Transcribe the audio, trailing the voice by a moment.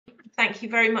thank you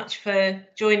very much for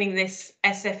joining this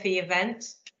SFE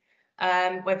event.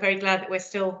 We're very glad that we're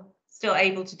still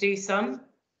able to do some.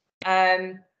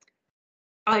 I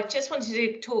just wanted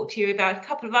to talk to you about a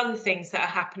couple of other things that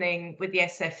are happening with the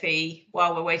SFE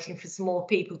while we're waiting for some more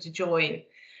people to join.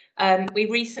 We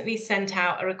recently sent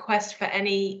out a request for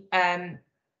any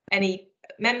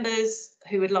members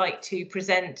who would like to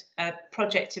present a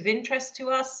project of interest to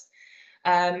us.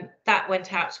 That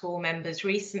went out to all members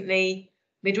recently.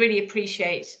 We'd really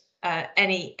appreciate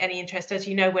any interest. As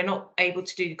you know, we're not able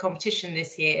to do the competition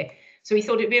this year, so we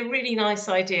thought it'd be a really nice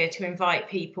idea to invite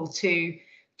people to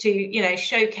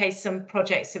showcase some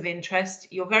projects of interest.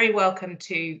 You're very welcome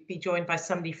to be joined by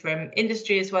somebody from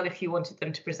industry as well if you wanted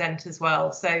them to present as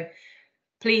well. So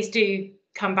please do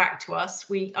come back to us.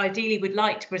 We ideally would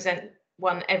like to present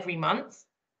one every month,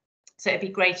 so it'd be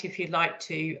great if you'd like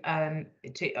to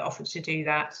offer to do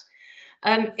that.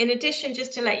 In addition,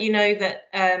 just to let you know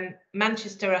that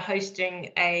Manchester are hosting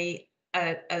a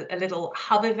little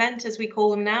hub event, as we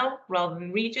call them now, rather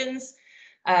than regions.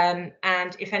 And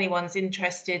if anyone's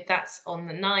interested, that's on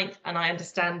the 9th, and I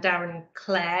understand Darren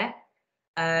Clare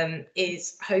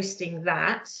is hosting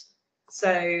that.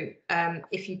 So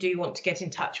if you do want to get in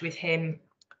touch with him,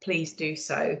 please do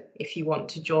so if you want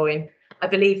to join. I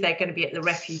believe they're going to be at the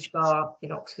Refuge Bar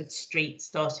in Oxford Street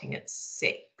starting at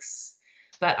 6.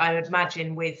 But I would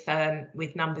imagine with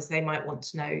numbers, they might want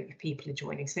to know if people are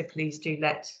joining. So please do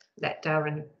let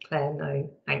Darren Clare know.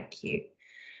 Thank you.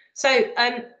 So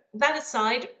that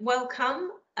aside, welcome.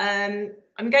 I'm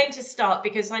going to start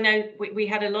because I know we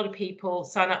had a lot of people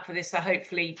sign up for this, so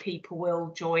hopefully people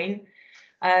will join.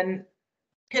 Could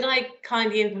I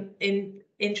kindly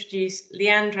introduce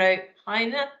Leandro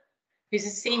Heine, who's a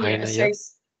senior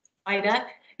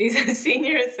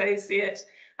associate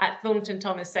at Thornton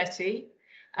Tomasetti.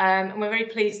 And we're very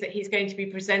pleased that he's going to be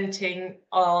presenting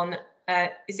on,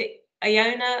 is it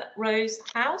Ilona Rose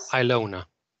House? Ilona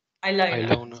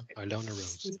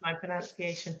Rose. Excuse my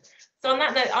pronunciation. So on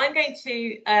that note, I'm going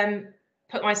to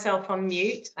put myself on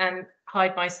mute and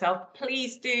hide myself.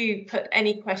 Please do put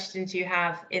any questions you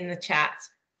have in the chat,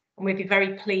 and we'd be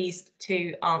very pleased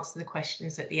to answer the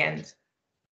questions at the end.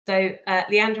 So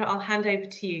Leandro, I'll hand over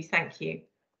to you. Thank you.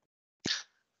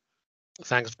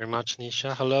 Thanks very much,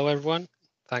 Nisha. Hello, everyone.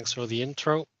 Thanks for the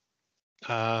intro.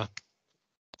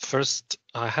 First,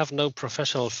 I have no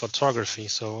professional photography,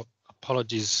 so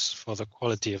apologies for the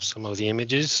quality of some of the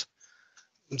images.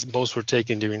 Both were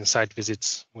taken during site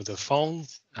visits with a phone.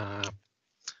 But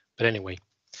anyway,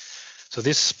 so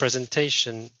this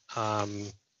presentation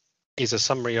is a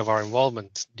summary of our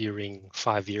involvement during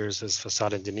 5 years as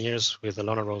facade engineers with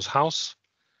Ilona Rose House.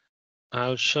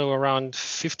 I'll show around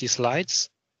 50 slides,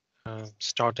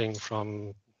 starting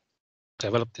from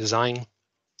develop design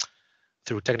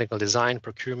through technical design,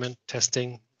 procurement,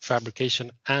 testing,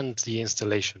 fabrication, and the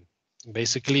installation,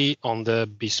 basically on the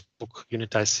Bespoke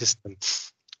Unitised system,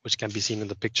 which can be seen in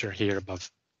the picture here above.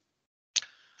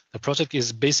 The project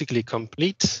is basically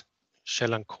complete,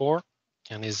 shell and core,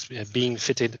 and is being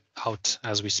fitted out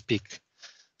as we speak.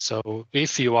 So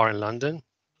if you are in London,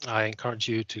 I encourage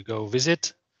you to go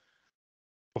visit.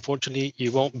 Unfortunately,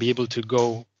 you won't be able to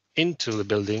go into the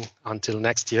building until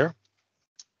next year.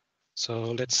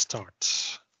 So let's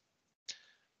start.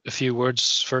 A few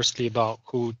words firstly about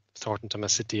who Thornton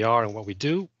Tomasetti are and what we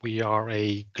do. We are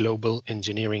a global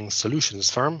engineering solutions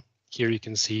firm. Here you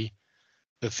can see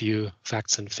a few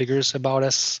facts and figures about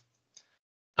us.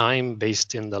 I'm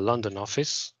based in the London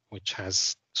office, which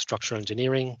has structural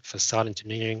engineering, facade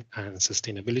engineering, and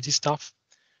sustainability staff.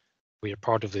 We are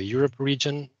part of the Europe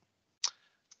region.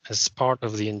 As part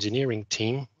of the engineering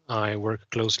team, I work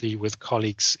closely with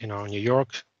colleagues in our New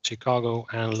York, Chicago,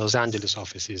 and Los Angeles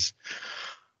offices.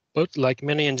 But like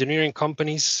many engineering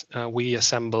companies, we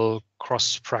assemble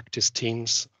cross-practice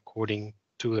teams according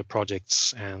to the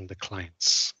projects and the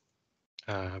clients.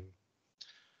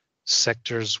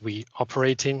 Sectors we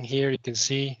operate in here, you can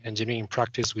see engineering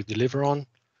practice we deliver on.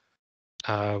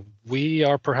 We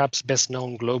are perhaps best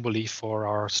known globally for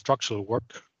our structural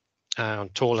work on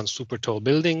tall and super tall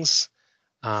buildings,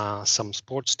 some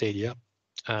sports stadia,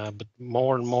 but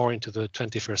more and more into the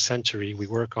 21st century, we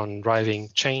work on driving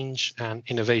change and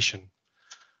innovation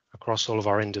across all of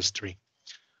our industry.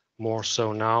 More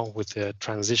so now with the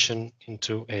transition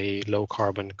into a low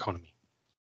carbon economy.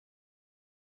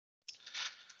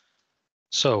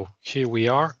 So here we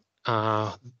are.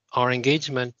 Our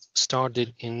engagement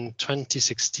started in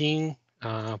 2016,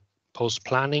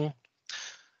 post-planning.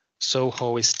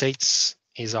 Soho Estates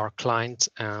is our client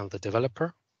and the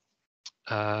developer.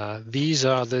 These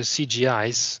are the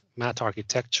CGIs, matte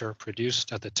architecture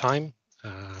produced at the time.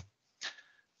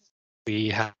 We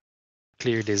have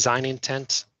clear design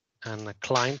intent and a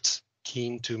client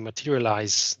keen to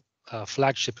materialize a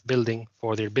flagship building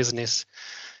for their business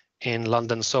in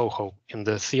London Soho in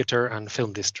the theatre and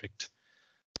film district.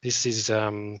 This is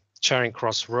Charing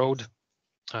Cross Road,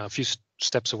 a few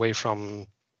steps away from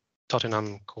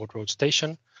Tottenham Court Road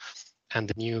Station and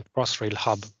the new Crossrail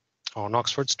hub on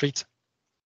Oxford Street.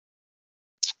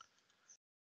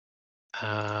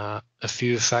 A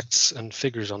few facts and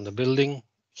figures on the building.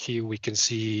 Here we can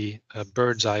see a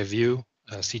bird's eye view,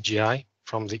 CGI,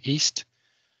 from the east,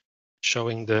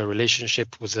 showing the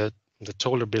relationship with the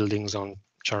taller buildings on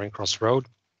Charing Cross Road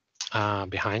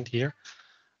behind here,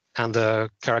 and the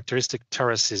characteristic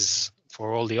terraces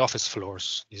for all the office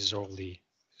floors. This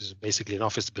is basically an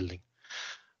office building,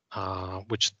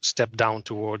 which step down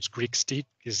towards Greek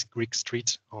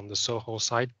Street on the Soho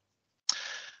side.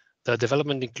 The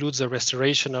development includes a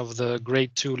restoration of the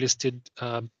Grade 2 listed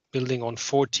building on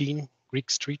 14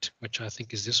 Greek Street, which I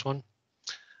think is this one.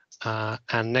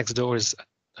 And next door is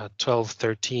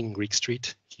 1213 Greek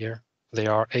Street here. There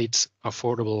are 8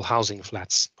 affordable housing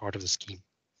flats, part of the scheme.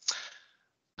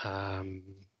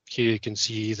 Here you can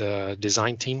see the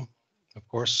design team, of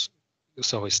course,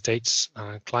 Soho Estates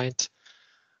client,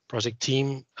 project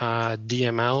team,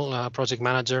 DML project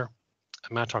manager,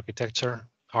 Matt Architecture,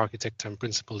 architect and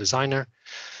principal designer,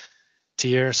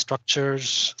 Tier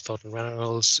Structures, Thornton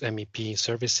Reynolds, MEP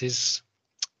Services,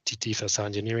 TT Facade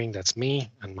Engineering, that's me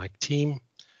and my team,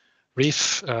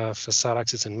 Reef, Facade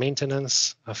Access and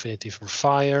Maintenance, Affinity for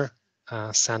Fire,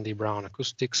 Sandy Brown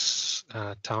Acoustics,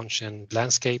 Townshend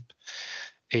Landscape,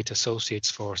 8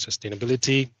 Associates for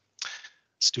Sustainability,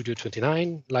 Studio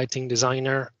 29, Lighting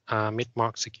Designer,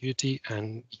 Midmark Security,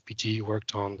 and EPG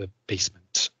worked on the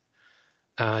basement.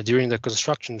 During the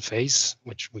construction phase,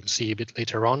 which we'll see a bit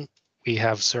later on, we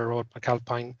have Sir Robert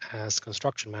McAlpine as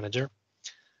construction manager,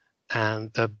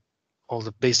 and all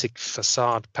the basic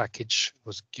facade package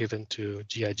was given to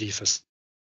GIG Facade.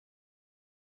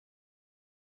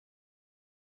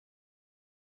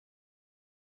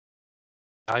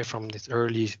 From this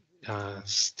early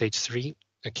stage 3,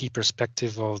 a key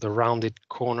perspective of the rounded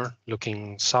corner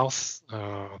looking south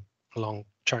along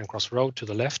Charing Cross Road to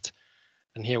the left.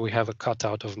 And here we have a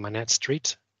cutout of Manette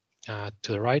Street to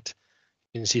the right.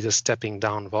 You can see the stepping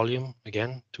down volume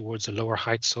again towards the lower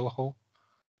height Soho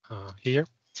here.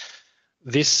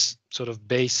 This sort of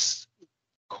base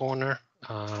corner,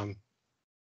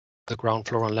 the ground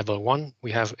floor on level 1,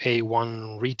 we have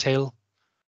A1 retail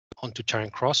onto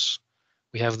Charing Cross.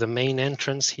 We have the main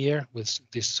entrance here with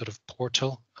this sort of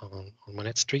portal on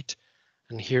Manette Street.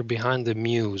 And here behind the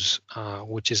Mews,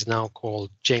 which is now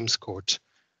called James Court,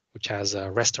 which has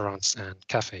restaurants and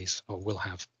cafes, or will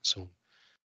have soon.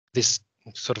 This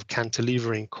sort of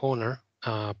cantilevering corner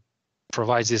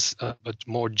provides this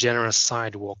more generous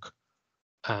sidewalk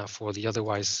for the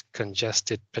otherwise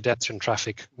congested pedestrian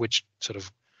traffic, which sort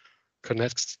of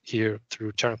connects here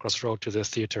through Charing Cross Road to the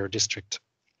theatre district.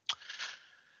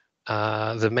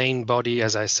 The main body,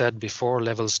 as I said before,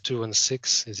 levels 2 and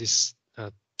 6, is this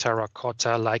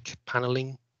terracotta-like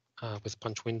paneling with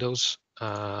punch windows.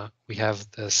 We have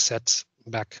the set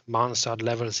back mansard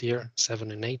levels here,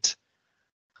 7 and 8,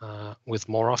 with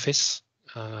more office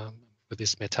with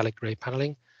this metallic gray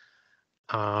paneling.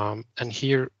 And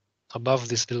here above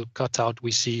this little cutout,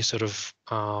 we see sort of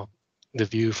the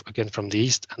view again from the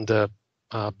east, and the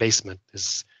basement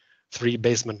is 3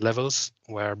 basement levels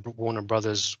where Warner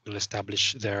Brothers will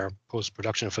establish their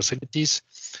post-production facilities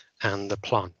and the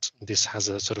plant. This has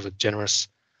a sort of a generous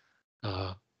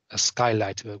a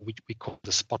skylight, which we call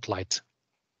the spotlight,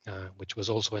 which was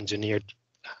also engineered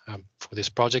for this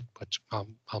project, but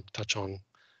I'll touch on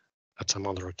at some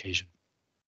other occasion.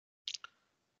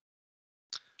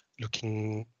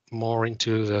 Looking more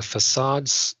into the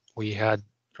facades, we had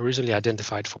originally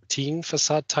identified 14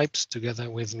 facade types together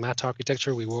with Matt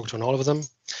Architecture. We worked on all of them.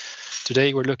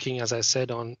 Today we're looking, as I said,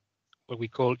 on what we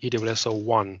call EWSO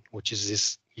 1, which is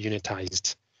this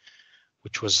Unitised,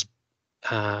 which was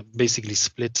basically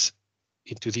split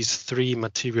into these 3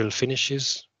 material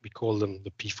finishes. We call them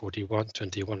the P41,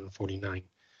 21, and 49.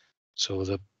 So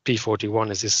the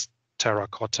P41 is this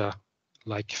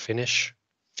terracotta-like finish,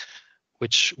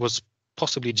 which was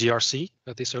possibly GRC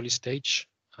at this early stage.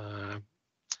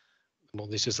 Well,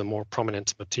 this is a more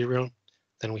prominent material.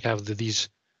 Then we have these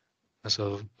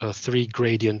sort of 3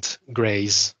 gradient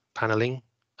grays paneling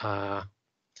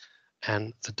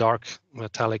and the dark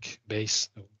metallic base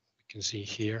that we can see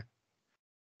here.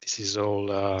 This is all,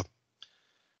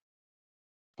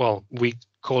 well, we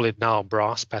call it now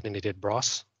brass, patinated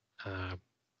brass,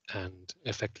 and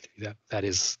effectively that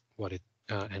is what it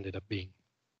ended up being.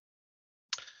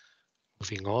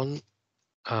 Moving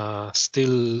on,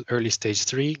 still early stage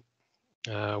 3.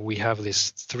 We have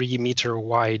this 3-meter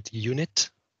wide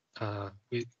unit and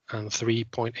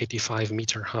 3.85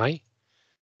 meter high,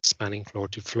 spanning floor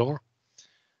to floor.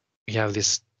 We have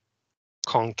this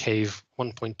concave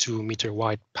 1.2 meter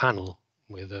wide panel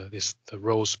with the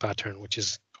rose pattern, which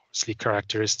is obviously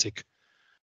characteristic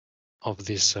of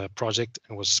this project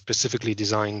and was specifically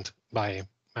designed by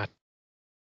Matt.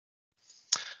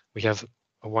 We have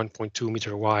a 1.2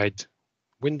 meter wide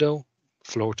window,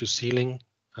 floor to ceiling.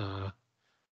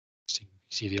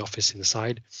 See the office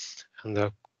inside, and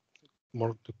the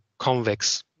more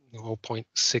convex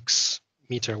 0.6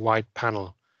 meter wide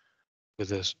panel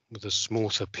with a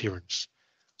smooth appearance.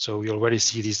 So you already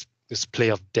see this play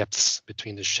of depths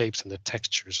between the shapes and the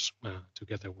textures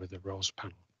together with the rose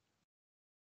panel.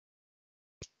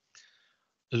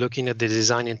 Looking at the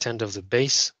design intent of the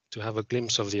base, to have a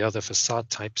glimpse of the other facade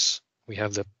types, we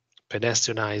have the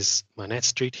pedestrianized Manette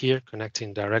Street here,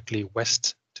 connecting directly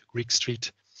west to Greek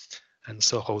Street and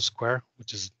Soho Square,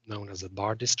 which is known as the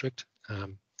Bar District.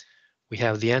 We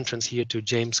have the entrance here to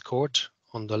James Court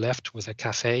on the left with the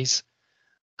cafes,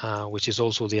 which is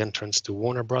also the entrance to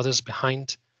Warner Brothers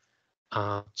behind.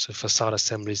 So facade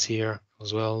assemblies here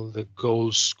as well, the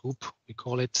gold scoop, we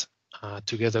call it,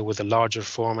 together with a larger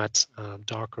format,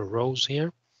 darker rose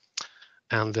here,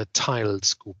 and the tiled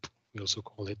scoop, we also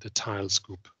call it the tiled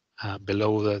scoop,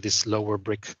 below this lower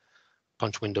brick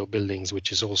punch window buildings,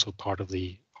 which is also part of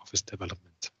the office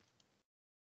development.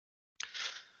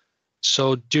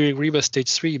 So during REBA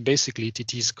stage 3, basically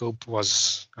TT scope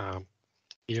was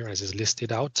here as is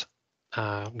listed out.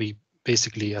 We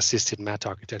basically assisted Matt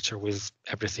Architecture with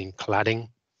everything cladding.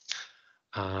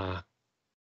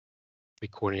 We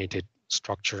coordinated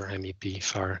structure, MEP,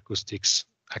 fire, acoustics,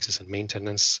 access and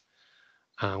maintenance.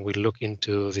 We'll look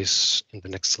into this in the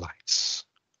next slides.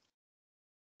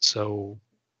 So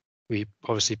we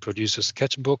obviously produced a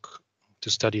sketchbook to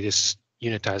study this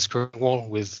unitized curtain wall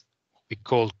with what we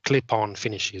call clip-on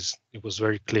finishes. It was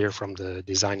very clear from the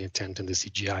design intent and the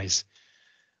CGIs,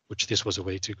 which this was a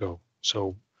way to go.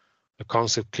 So the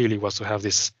concept clearly was to have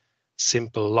this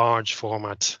simple, large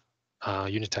format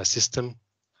unitized system,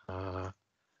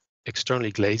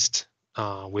 externally glazed,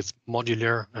 with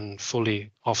modular and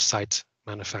fully off-site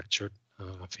manufactured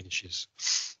finishes.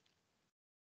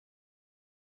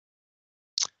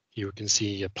 Here you can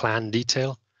see a plan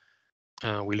detail.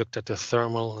 We looked at the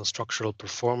thermal and structural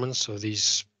performance of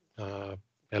these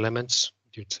elements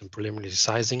due to some preliminary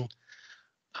sizing.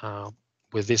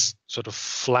 With this sort of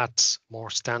flat, more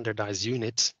standardized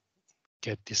unit,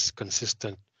 get this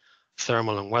consistent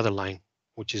thermal and weather line,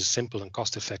 which is simple and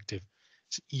cost effective.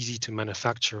 It's easy to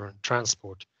manufacture and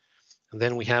transport. And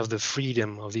then we have the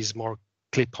freedom of these more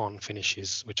clip-on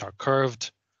finishes, which are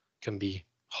curved, can be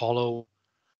hollow.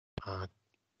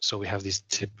 So we have these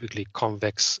typically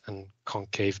convex and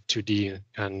concave 2D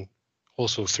and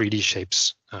also 3D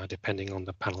shapes, depending on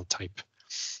the panel type.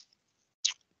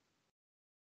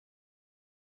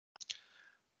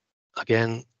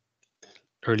 Again,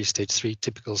 early stage 3,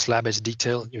 typical slab edge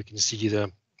detail. You can see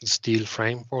the steel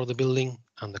frame for the building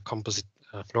and the composite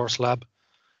floor slab.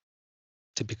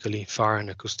 Typically fire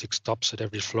and acoustic stops at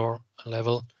every floor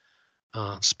level.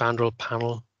 Spandrel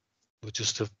panel with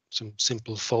just some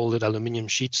simple folded aluminum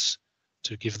sheets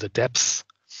to give the depth.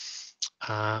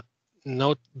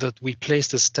 Note that we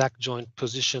placed the stack joint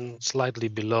position slightly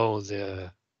below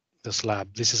the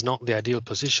slab. This is not the ideal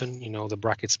position. You know, the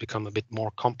brackets become a bit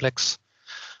more complex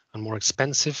and more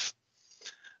expensive.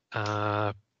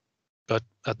 But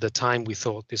at the time we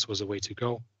thought this was a way to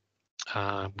go.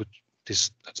 With this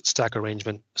stack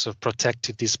arrangement sort of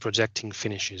protected these projecting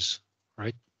finishes,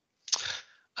 right?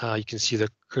 You can see the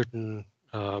curtain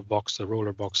box, the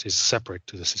roller box is separate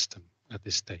to the system at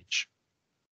this stage.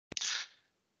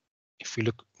 If we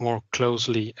look more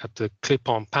closely at the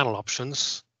clip-on panel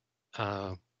options,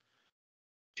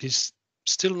 it is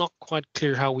still not quite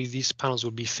clear how these panels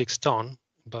will be fixed on,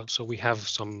 but so we have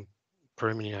some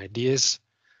preliminary ideas.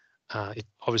 It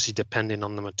obviously depending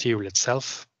on the material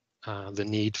itself, the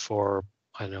need for,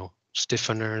 I don't know,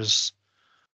 stiffeners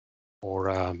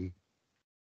or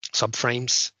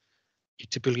subframes. You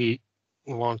typically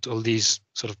want all these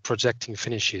sort of projecting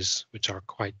finishes, which are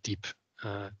quite deep,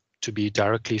 to be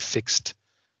directly fixed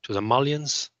to the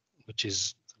mullions, which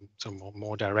is some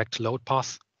more direct load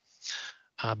path.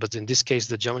 But in this case,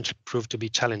 the geometry proved to be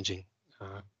challenging.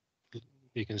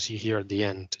 You can see here at the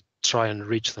end, to try and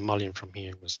reach the mullion from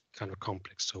here was kind of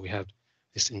complex. So we have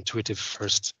this intuitive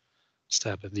first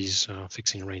step at these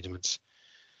fixing arrangements.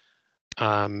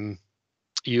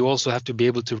 You also have to be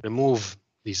able to remove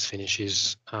these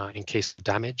finishes in case of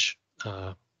damage.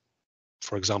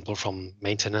 for example, from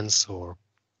maintenance or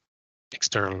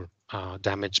external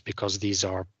damage, because these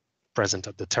are present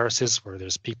at the terraces where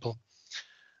there's people,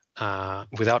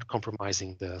 without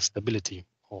compromising the stability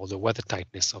or the weather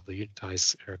tightness of the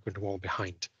unitized air curtain wall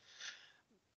behind.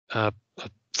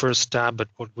 First stab at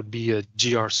what would be a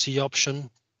GRC option,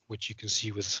 which you can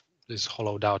see with this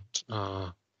hollowed out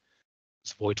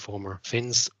void former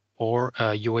fins, or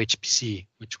UHPC,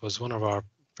 which was one of our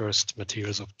first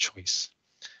materials of choice.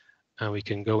 And we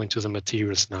can go into the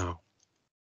materials now.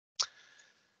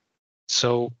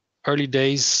 So early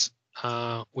days,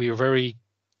 we were very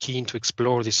keen to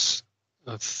explore this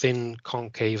thin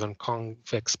concave and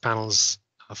convex panels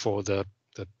for the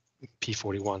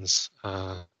P41s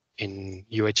in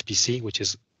UHPC, which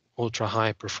is ultra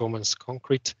high performance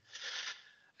concrete.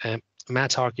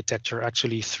 Matte architecture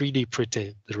actually 3D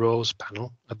printed the rose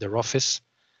panel at their office,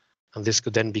 and this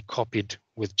could then be copied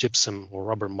with gypsum or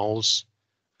rubber molds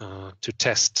to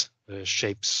test the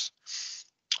shapes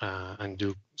and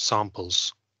do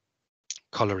samples,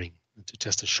 coloring, to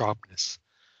test the sharpness.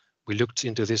 We looked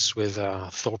into this with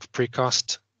Thorpe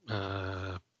Precast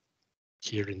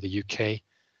here in the UK.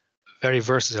 Very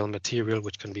versatile material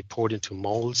which can be poured into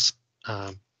molds.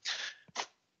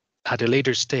 At a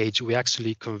later stage, we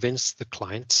actually convinced the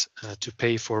client to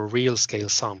pay for real scale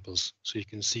samples. So you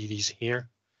can see these here.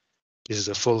 This is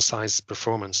a full-size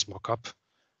performance mock-up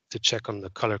to check on the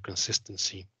color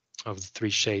consistency of the three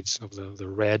shades of the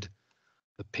red,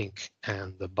 the pink,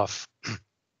 and the buff.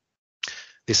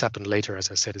 This happened later, as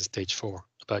I said, in stage 4.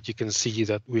 But you can see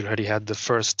that we already had the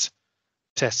first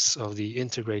tests of the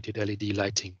integrated LED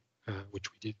lighting, which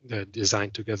we did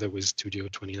designed together with Studio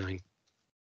 29.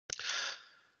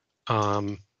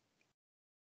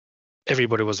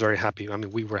 Everybody was very happy. I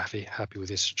mean, we were happy with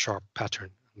this sharp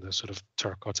pattern, the sort of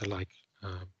terracotta-like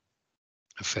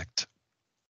effect.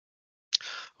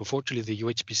 Unfortunately, the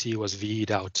UHPC was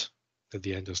VE'd out at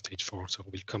the end of stage 4, so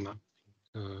we'll come up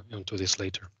onto this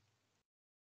later.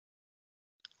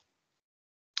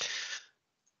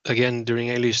 Again,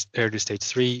 during early stage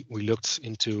 3, we looked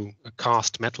into a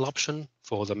cast metal option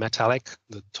for the metallic,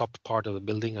 the top part of the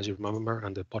building, as you remember,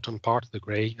 and the bottom part, the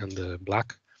gray and the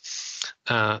black.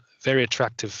 Very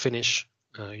attractive finish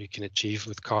you can achieve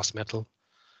with cast metal.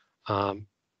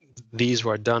 These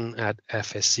were done at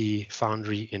FSC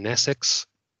Foundry in Essex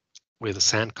with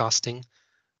sand casting.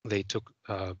 They took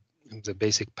the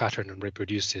basic pattern and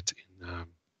reproduced it in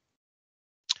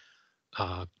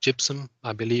gypsum,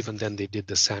 I believe, and then they did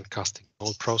the sand casting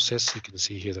mold process. You can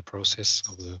see here the process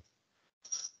of the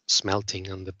smelting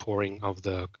and the pouring of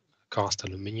the cast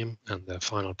aluminium and the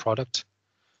final product.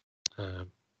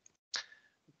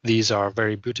 These are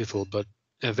very beautiful, but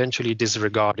eventually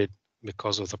disregarded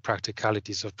because of the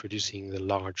practicalities of producing the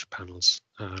large panels.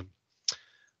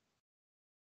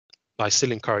 I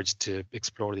still encourage to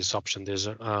explore this option. There's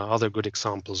other good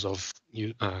examples of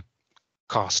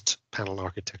cast panel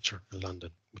architecture in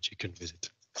London, which you can visit.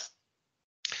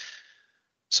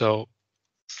 So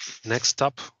next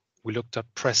up, we looked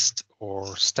at pressed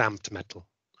or stamped metal.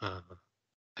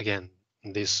 Again,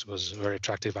 this was a very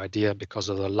attractive idea because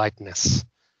of the lightness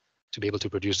to be able to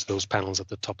produce those panels at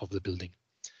the top of the building.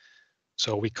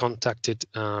 So we contacted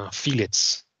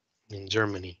Felix in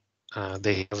Germany.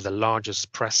 They have the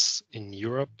largest press in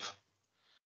Europe,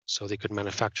 so they could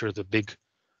manufacture the big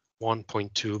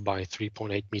 1.2 by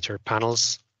 3.8 meter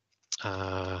panels.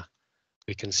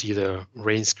 We can see the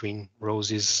rain screen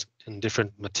roses in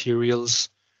different materials.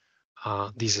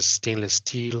 These are stainless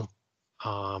steel,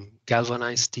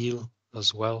 galvanized steel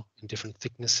as well in different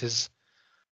thicknesses.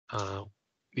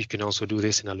 We can also do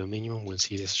this in aluminum, we'll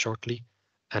see this shortly,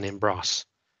 and in brass.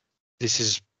 This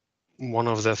is one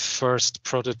of the first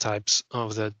prototypes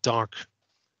of the dark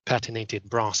patinated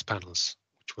brass panels,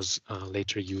 which was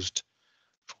later used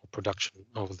for production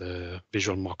of the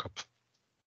visual mock-up.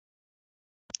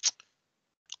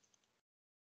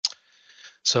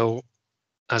 So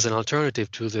as an alternative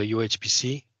to the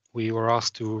UHPC, we were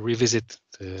asked to revisit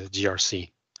the GRC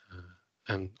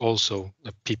and also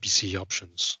the PPC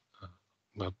options.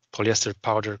 Polyester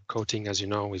powder coating, as you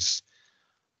know, is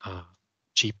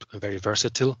cheap and very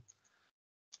versatile.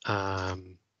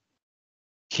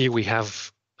 Here we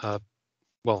have,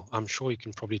 well, I'm sure you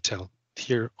can probably tell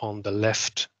here on the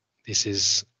left, this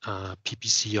is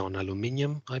PPC on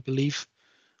aluminium, I believe.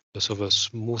 There's sort of a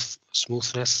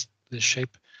smoothness, this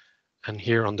shape. And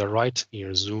here on the right,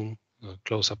 near zoom,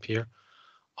 close up here,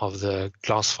 of the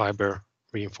glass fiber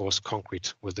reinforced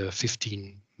concrete with a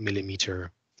 15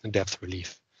 millimeter depth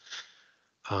relief.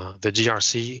 The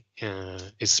GRC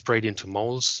is sprayed into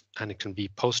molds and it can be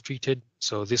post-treated.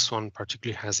 So this one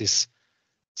particularly has this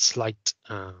slight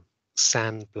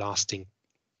sand blasting,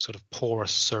 sort of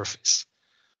porous surface.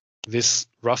 This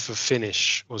rougher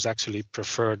finish was actually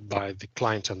preferred by the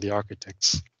client and the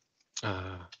architects.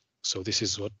 So this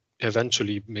is what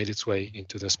eventually made its way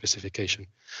into the specification.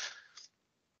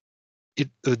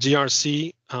 The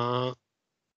GRC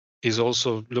is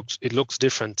also looks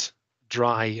different,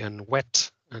 dry and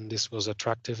wet, and this was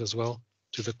attractive as well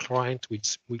to the client.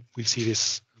 We'll see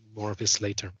this more of this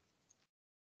later.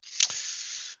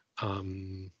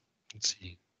 Let's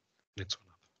see, next one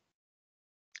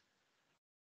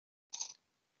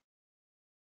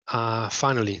up.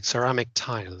 Finally, ceramic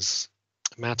tiles.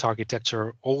 Matte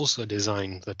Architecture also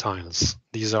designed the tiles.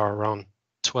 These are around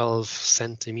 12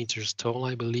 centimeters tall,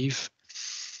 I believe.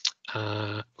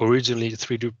 Originally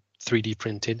 3D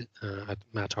printed at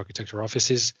Matte Architecture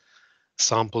offices.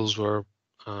 Samples were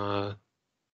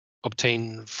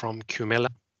obtained from Cumela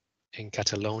in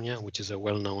Catalonia, which is a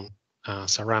well-known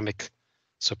ceramic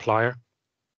supplier.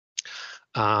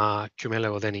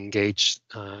 Cumela was then engaged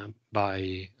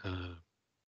by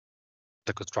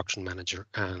the construction manager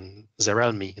and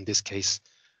Zerelmi in this case,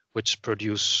 which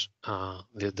produce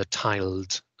the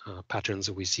tiled patterns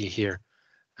that we see here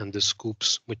and the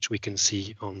scoops, which we can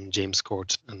see on James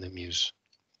Court and the Mews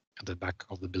at the back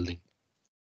of the building.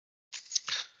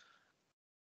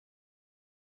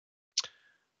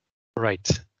 Right,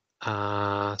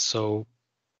 so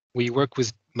we work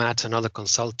with Matt and other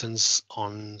consultants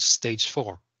on stage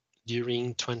 4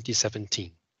 during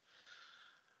 2017.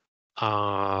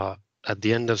 At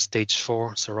the end of stage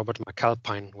 4, Sir Robert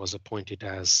McAlpine was appointed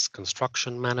as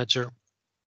construction manager.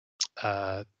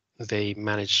 They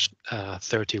managed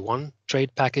 31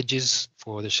 trade packages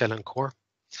for the shell and core.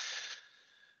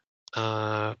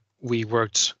 We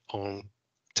worked on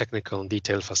technical and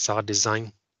detailed facade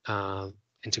design,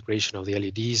 integration of the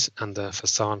LEDs and the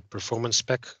facade performance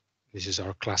spec. This is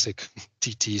our classic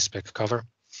TT spec cover.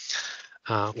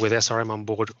 With SRM on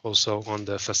board also on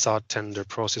the facade tender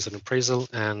process and appraisal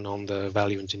and on the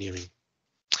value engineering.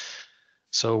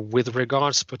 So with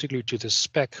regards particularly to the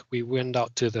spec, we went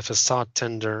out to the facade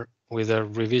tender with a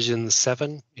revision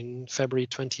 7 in February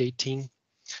 2018.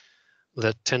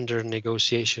 The tender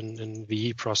negotiation and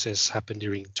VE process happened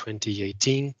during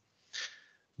 2018.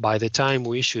 By the time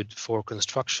we issued for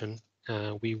construction,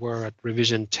 we were at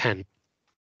revision 10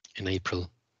 in April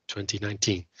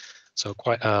 2019. So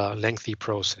quite a lengthy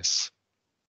process.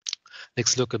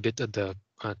 Let's look a bit at the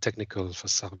technical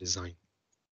facade design.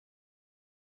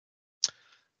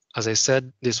 As I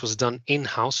said, this was done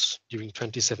in-house during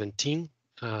 2017,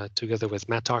 together with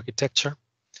Matte Architecture,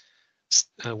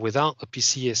 without a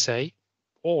PCSA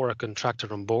or a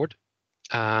contractor on board.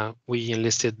 We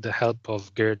enlisted the help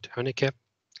of Gerd Hönicke.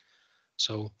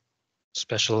 So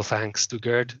special thanks to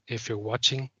Gerd if you're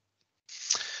watching.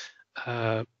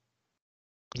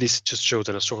 This just shows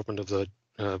an assortment of the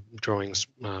drawings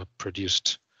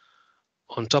produced.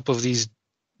 On top of these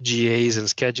GAs and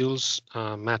schedules,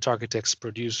 Matte Architects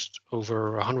produced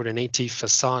over 180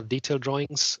 facade detail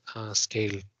drawings,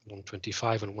 scale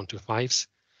 125 and 125s,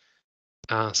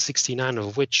 69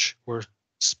 of which were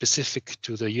specific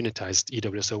to the Unitised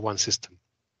EWS01 system.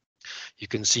 You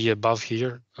can see above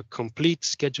here a complete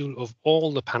schedule of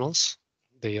all the panels.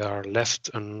 They are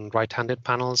left and right-handed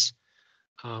panels.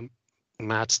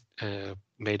 Matt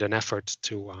made an effort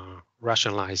to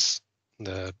rationalize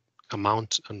the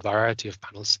amount and variety of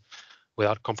panels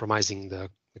without compromising the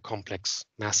complex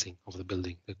massing of the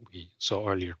building that we saw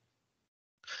earlier.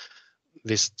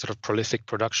 This sort of prolific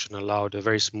production allowed a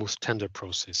very smooth tender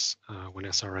process when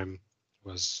SRM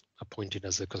was appointed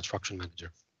as the construction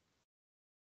manager.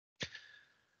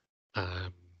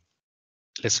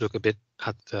 Let's look a bit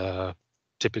at the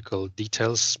typical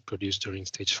details produced during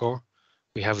stage 4.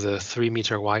 We have the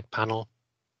 3-meter wide panel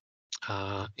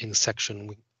in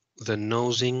section. The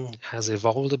nosing has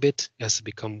evolved a bit, has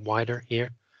become wider here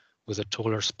with a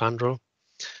taller spandrel.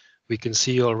 We can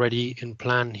see already in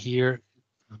plan here,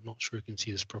 I'm not sure you can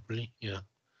see this properly. Yeah,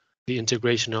 the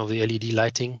integration of the LED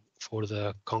lighting for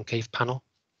the concave panel.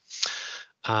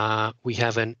 We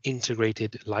have an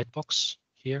integrated light box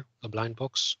here, a blind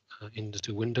box in the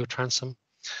 2-window transom.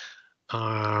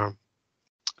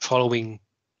 Following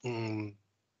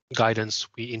guidance,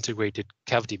 we integrated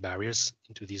cavity barriers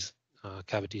into these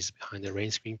cavities behind the rain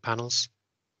screen panels.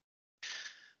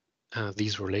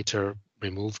 These were later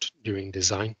removed during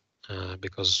design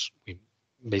because we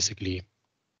basically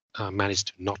managed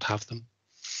to not have them.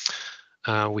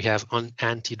 We have an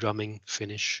anti-drumming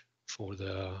finish for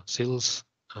the sills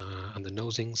and the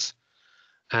nosings,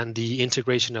 and the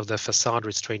integration of the facade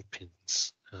restraint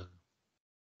pins.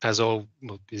 As all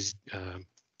these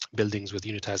buildings with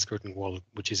unitized curtain wall,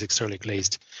 which is externally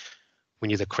glazed, we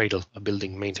need a cradle, a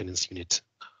building maintenance unit,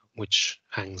 which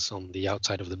hangs on the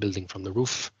outside of the building from the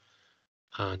roof,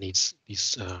 needs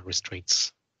these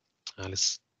restraints.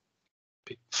 Let's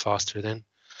be faster then.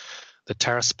 The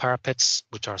terrace parapets,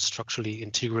 which are structurally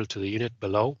integral to the unit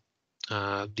below.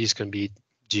 These can be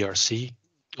GRC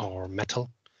or metal.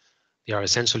 They are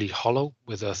essentially hollow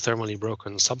with a thermally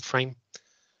broken subframe.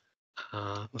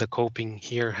 The coping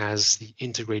here has the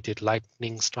integrated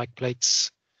lightning strike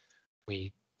plates.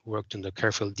 We worked on the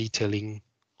careful detailing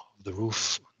of the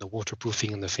roof, the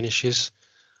waterproofing and the finishes,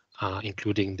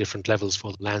 including different levels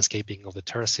for the landscaping of the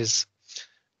terraces.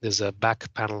 There's a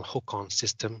back panel hook-on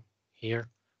system here,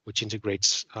 which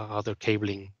integrates other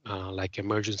cabling like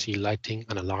emergency lighting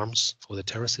and alarms for the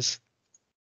terraces.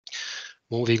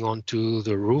 Moving on to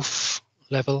the roof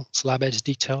level slab edge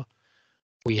detail,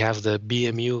 we have the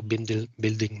BMU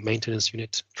building maintenance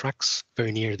unit tracks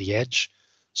very near the edge.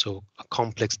 So a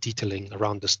complex detailing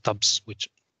around the stubs which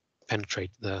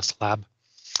penetrate the slab.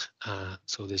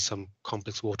 So there's some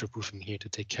complex waterproofing here to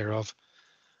take care of.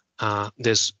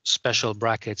 There's special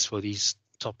brackets for these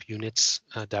top units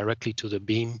directly to the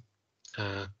beam,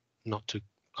 not to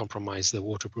compromise the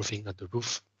waterproofing at the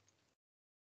roof.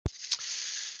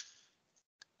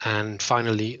 And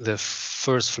finally, the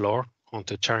first floor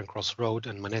onto Charing Cross Road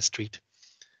and Manette Street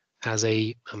has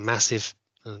a massive,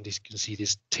 you can see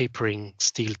this tapering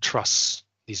steel truss.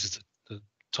 This is the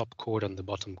top chord and the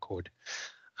bottom chord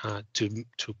to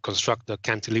construct the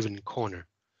cantilever corner.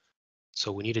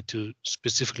 So we needed to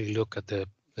specifically look at the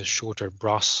shorter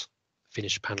brass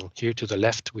finish panel. Here to the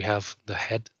left, we have the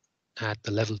head at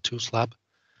the level 2 slab,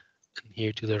 and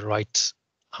here to the right,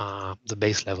 the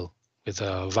base level with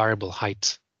a variable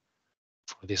height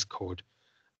for this chord.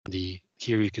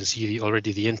 Here you can see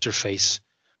already the interface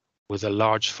with a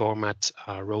large format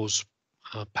rose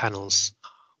panels,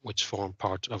 which form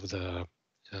part of the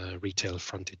retail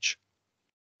frontage.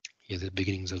 Here the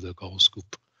beginnings of the goal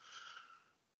scoop.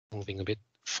 Moving a bit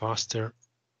faster.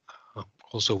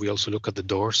 We also look at the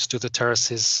doors to the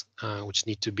terraces, which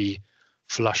need to be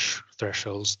flush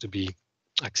thresholds to be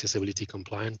accessibility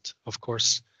compliant, of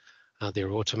course.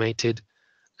 They're automated,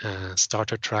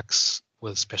 starter tracks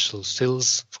with special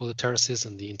sills for the terraces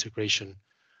and the integration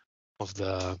of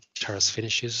the terrace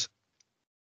finishes.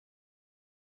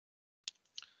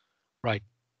 Right,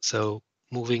 so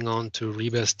moving on to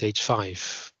RIBA Stage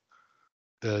 5.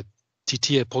 The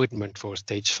TT appointment for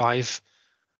Stage 5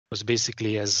 was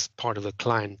basically as part of the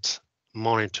client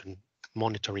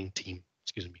monitoring team,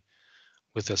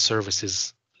 with the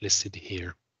services listed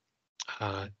here.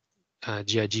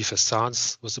 GIG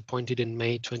Facades was appointed in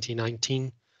May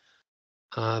 2019.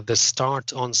 The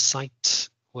start on site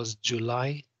was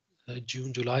June,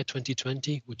 July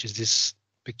 2020, which is this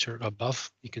picture above.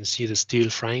 You can see the steel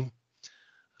frame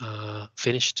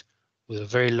finished with a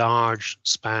very large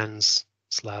spans,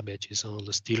 slab edges on all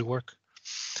the steel work.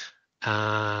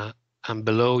 And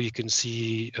below you can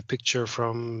see a picture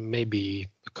from maybe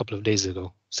a couple of days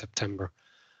ago, September,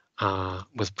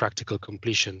 with practical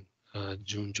completion,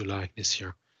 June, July this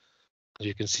year.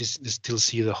 You can still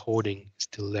see the hoarding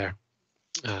still there,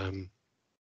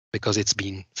 because it's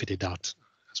been fitted out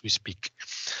as we speak.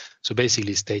 So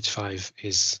basically Stage 5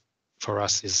 is, for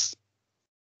us, is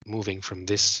moving from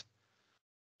this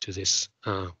to this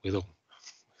with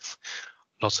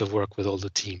lots of work with all the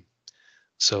team.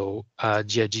 So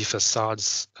GIG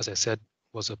Facades, as I said,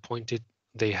 was appointed.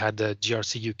 They had the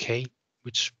GRC UK,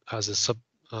 which has a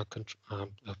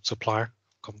supplier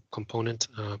component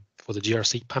for the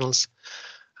GRC panels,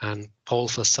 and Pole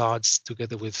Facades,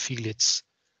 together with Felix,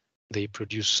 they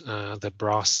produce the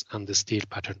brass and the steel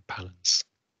pattern panels.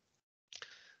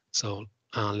 So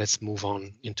let's move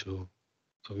on into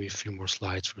a few more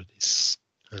slides for this.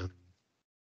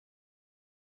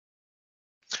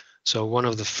 So one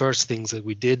of the first things that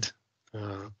we did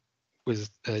with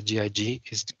GIG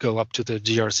is to go up to the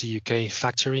GRC UK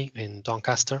factory in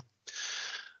Doncaster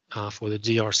for the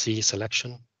GRC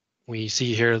selection. We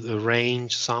see here the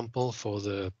range sample for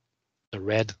the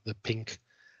red, the pink,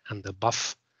 and the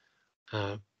buff.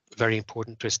 Very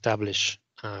important to establish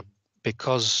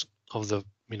because of the,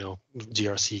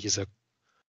 GRC is a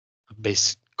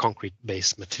base concrete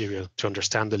based material, to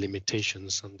understand the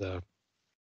limitations and the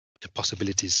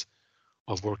possibilities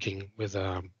of working with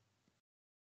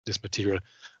this material.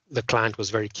 The client was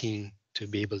very keen to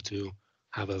be able to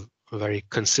have a very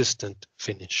consistent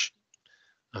finish,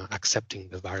 accepting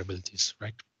the variabilities,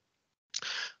 right?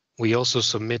 We also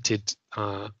submitted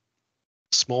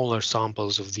smaller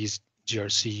samples of these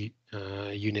GRC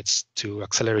units to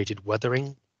accelerated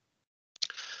weathering.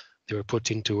 They were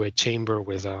put into a chamber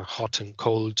with a hot and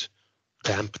cold,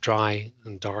 damp, dry,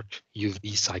 and dark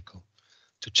UV cycle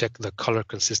to check the color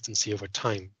consistency over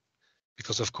time.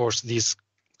 Because of course, these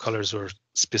colors were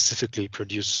specifically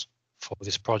produced for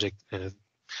this project, and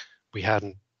we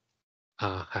hadn't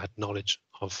had knowledge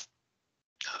of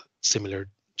similar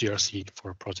GRC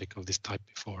for a project of this type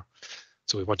before.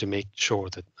 So we want to make sure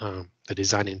that the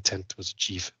design intent was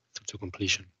achieved to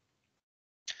completion.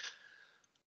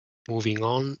 Moving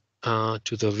on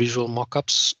to the visual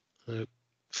mockups.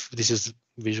 This is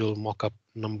visual mockup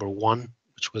number 1,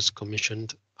 which was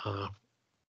commissioned.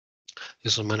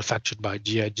 This was manufactured by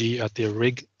GIG at their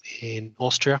rig in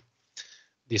Austria.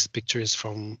 This picture is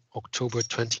from October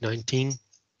 2019.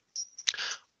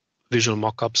 Visual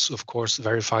mockups, of course,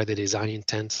 verify the design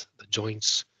intent, the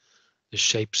joints, the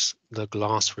shapes, the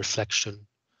glass reflection.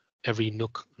 Every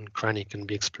nook and cranny can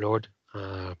be explored.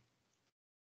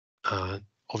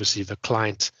 Obviously, the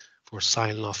client for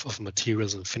sign off of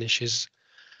materials and finishes.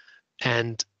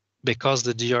 And because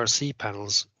the GRC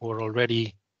panels were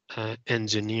already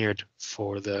engineered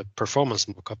for the performance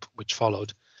mockup, which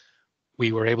followed,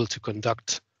 we were able to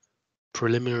conduct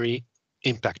preliminary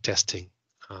impact testing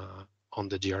on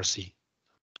the GRC.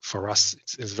 For us,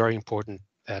 it's very important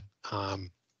that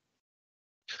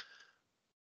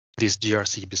this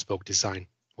GRC bespoke design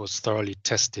was thoroughly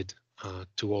tested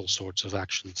to all sorts of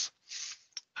actions.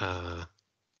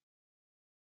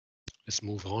 Let's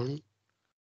move on.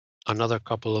 Another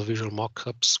couple of visual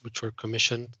mockups which were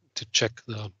commissioned to check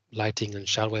the lighting and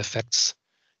shadow effects.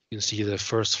 You can see the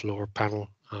first floor panel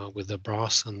with the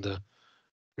brass and the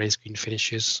rain screen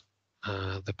finishes,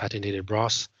 the patinated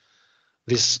brass.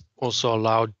 This also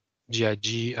allowed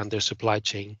GIG and their supply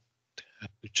chain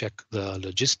to check the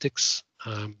logistics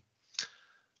and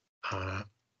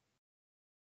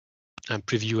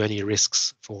preview any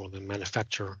risks for the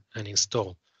manufacturer and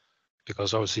install,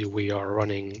 because obviously we are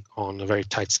running on a very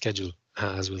tight schedule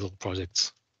as with all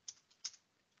projects.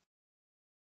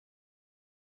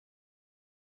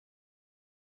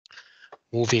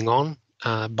 Moving on,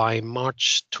 by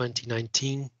March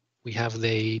 2019, we have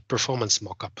the performance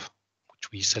mockup,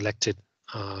 which we selected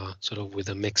sort of with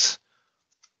a mix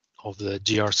of the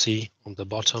GRC on the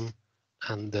bottom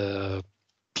and the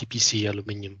PPC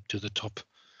aluminium to the top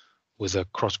with a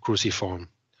cross cruciform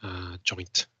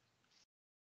joint.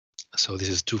 So this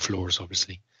is 2 floors,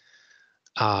 obviously.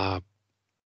 The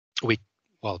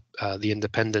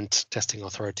independent testing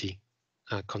authority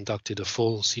conducted a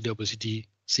full CWCT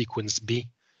sequence B.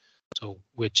 So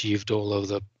we achieved all of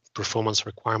the performance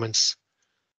requirements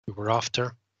we were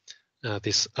after.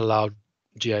 This allowed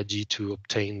GIG to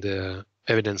obtain the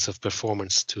evidence of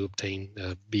performance to obtain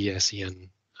the BSEN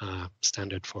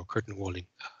standard for curtain walling,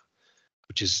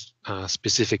 which is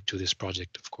specific to this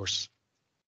project, of course.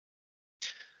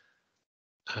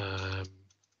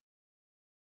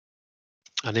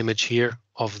 An image here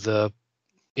of the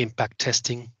impact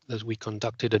testing that we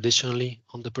conducted additionally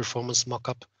on the performance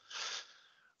mockup.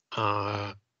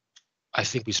 I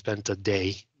think we spent a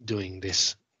day doing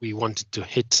this. We wanted to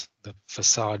hit the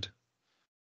facade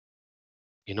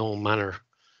in all manner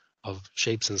of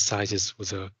shapes and sizes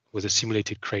with a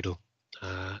simulated cradle,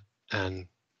 and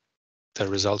the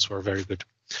results were very good.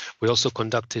 We also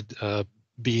conducted a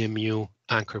BMU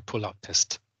anchor pull-out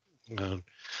test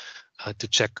to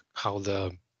check how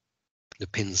the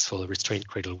pins for the restraint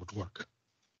cradle would work.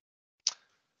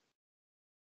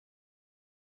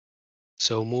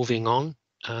 So moving on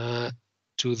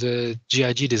to the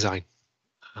GIG design.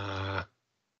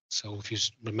 So if you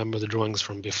remember the drawings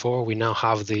from before, we now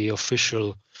have the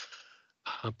official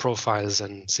profiles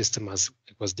and system as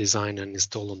it was designed and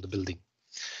installed on the building.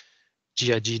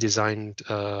 GIG designed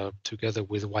together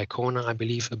with Wycona, I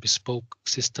believe, a bespoke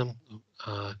system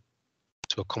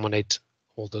to accommodate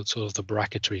all the sort of the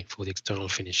bracketry for the external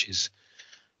finishes.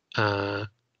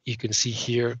 You can see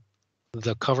here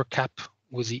the cover cap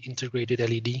with the integrated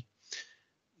LED.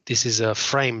 This is a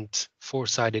framed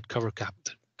 4-sided cover cap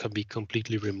that can be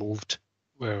completely removed.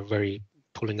 We're very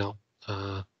pulling out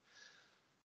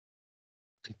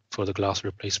for the glass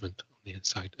replacement on the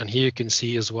inside. And here you can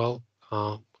see as well,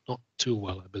 not too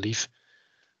well, I believe,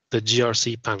 the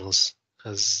GRC panels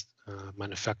as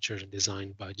manufactured and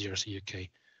designed by GRC UK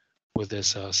with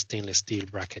this stainless steel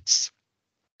brackets.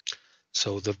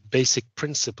 So the basic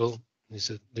principle is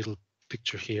a little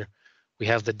picture here. We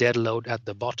have the dead load at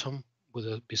the bottom with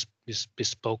a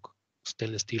bespoke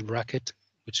stainless steel bracket,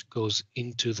 which goes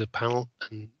into the panel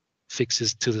and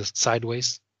fixes to the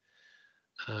sideways.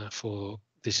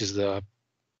 This is the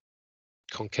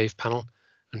concave panel,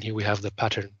 and here we have the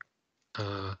pattern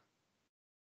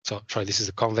So sorry, this is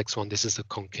the convex one, this is the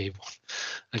concave one.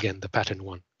 Again, the pattern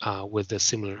one with a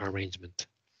similar arrangement.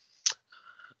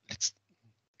 Let's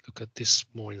look at this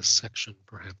more in section,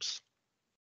 perhaps.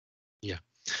 Yeah.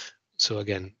 So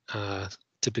again,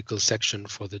 typical section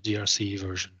for the GRC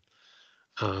version.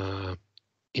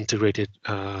 Integrated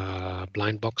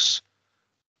blind box.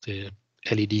 The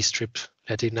LED strip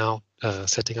setting out.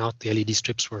 The LED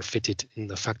strips were fitted in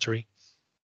the factory.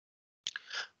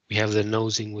 We have the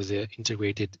nosing with the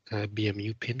integrated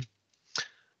BMU pin.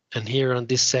 And here on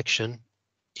this section,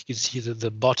 you can see that the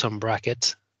bottom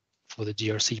bracket for the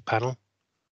GRC panel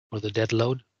or the dead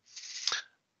load.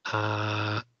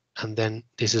 And then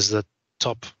this is the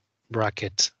top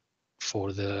bracket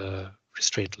for the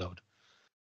restraint load.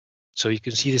 So you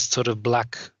can see this sort of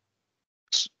black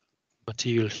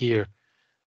material here.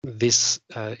 This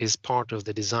is part of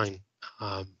the design.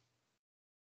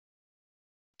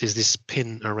 Is this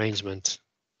pin arrangement,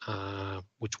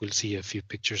 which we'll see a few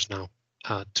pictures now,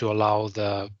 to allow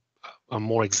a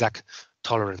more exact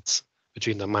tolerance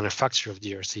between the manufacture of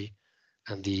GRC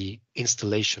and the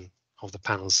installation of the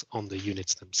panels on the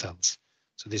units themselves.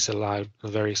 So this allowed a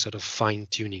very sort of fine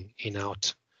tuning in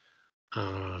out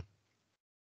to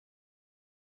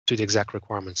the exact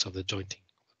requirements of the jointing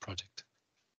of the project.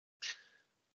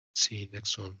 Let's see,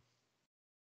 next one.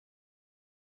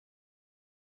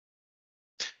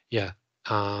 Yeah,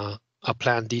 a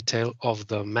planned detail of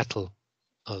the metal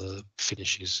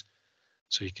finishes.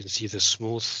 So you can see the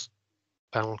smooth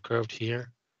panel curved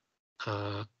here,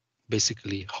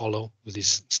 basically hollow with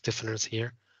these stiffeners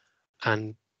here.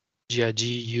 And GIG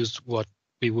used what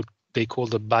they call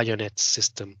the bayonet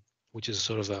system, which is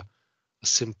sort of a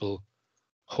simple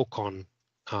hook-on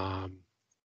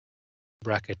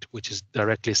bracket, which is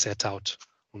directly set out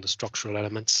on the structural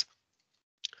elements,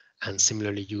 and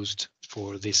similarly used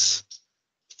for this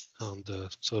on the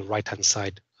sort of right-hand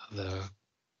side of the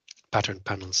pattern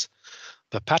panels.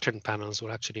 The pattern panels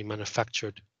were actually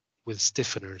manufactured with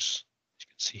stiffeners. You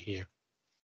can see here,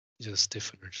 these are the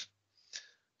stiffeners.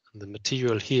 And the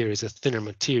material here is a thinner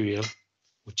material,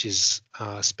 which is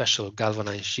a special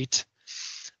galvanized sheet,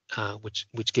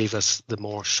 which gave us the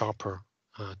more sharper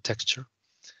texture.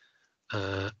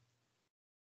 And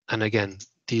again,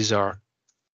 these are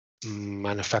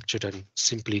manufactured and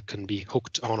simply can be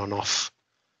hooked on and off,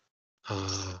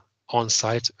 on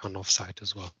site and off site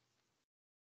as well.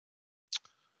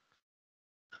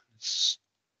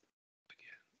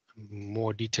 Again,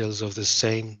 more details of the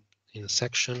same in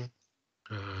section,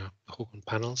 hook on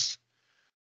panels.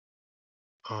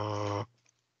 And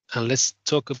let's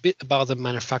talk a bit about the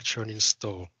manufacture and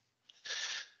install.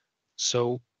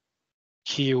 So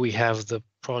here we have the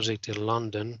project in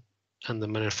London and the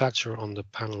manufacturer on the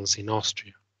panels in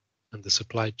Austria and the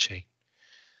supply chain.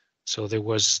 So there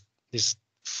was this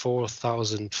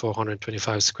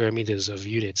 4,425 square meters of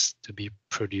units to be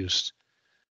produced.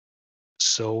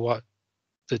 So what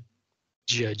the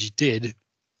GIG did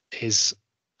is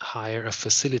hire a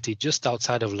facility just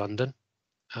outside of London.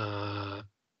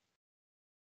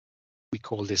 We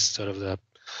call this sort of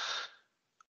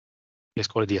let's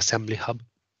call it the assembly hub,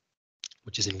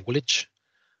 which is in Woolwich.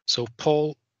 So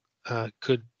Paul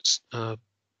could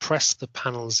press the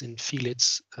panels in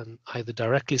fillets and either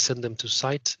directly send them to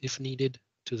site if needed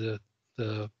to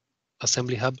the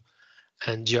assembly hub,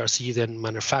 and GRC then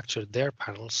manufactured their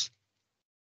panels,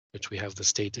 which we have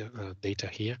this data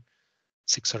here,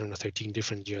 613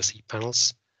 different GRC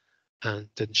panels, and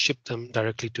then ship them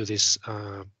directly to this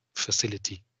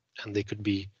facility, and they could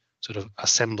be sort of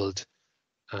assembled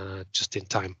just in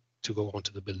time to go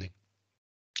onto the building.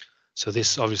 So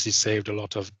this obviously saved a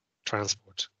lot of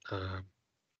transport and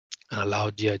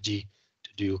allowed GIG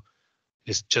to do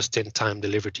this just-in-time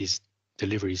deliveries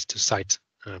to site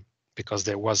because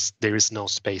there is no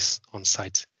space on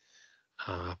site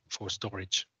for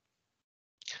storage.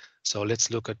 So let's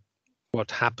look at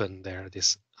what happened there,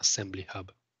 this assembly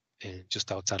hub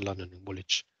just outside London in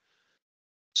Woolwich.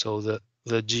 So the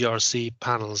GRC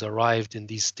panels arrived in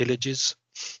these stillages.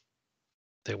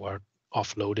 They were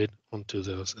offloaded onto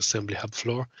the assembly hub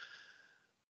floor.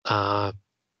 The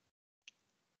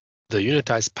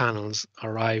Unitised panels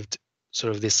arrived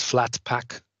sort of this flat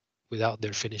pack without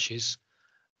their finishes,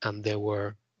 and they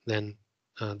were then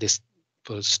this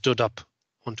was stood up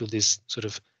onto this sort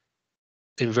of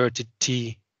inverted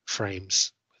T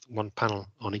frames with one panel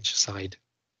on each side.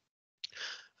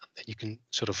 And then you can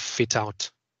sort of fit out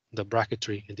the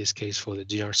bracketry, in this case for the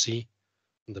GRC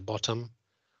on the bottom.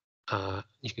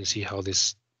 You can see how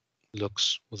this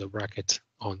looks with a bracket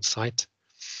on site.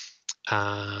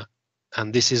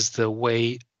 And this is the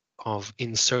way of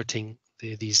inserting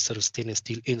these sort of stainless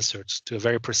steel inserts to a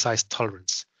very precise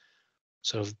tolerance.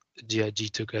 sort of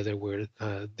GIG together with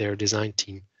their design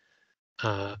team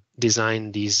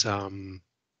designed these.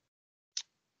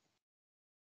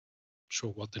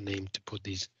 Sure what the name to put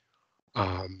these.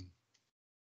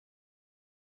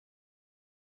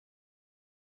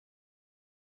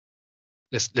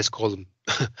 Let's call them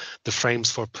the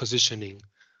frames for positioning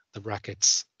the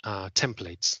brackets,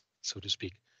 templates, so to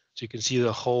speak. So you can see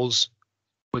the holes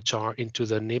which are into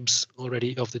the nibs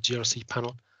already of the GRC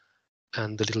panel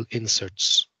and the little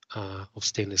inserts of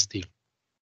stainless steel.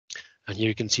 And here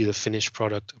you can see the finished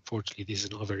product. Unfortunately, this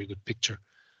is not a very good picture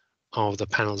of the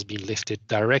panels being lifted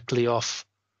directly off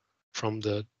from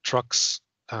the trucks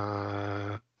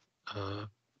via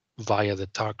the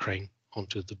tower crane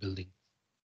onto the building.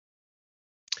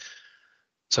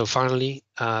 So finally,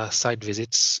 site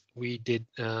visits. We did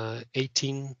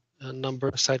 18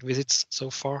 number site visits so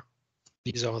far.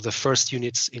 These are the first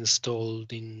units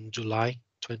installed in July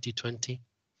 2020.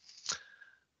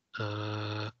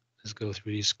 Let's go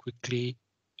through these quickly.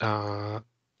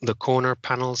 The corner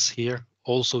panels here,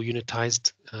 also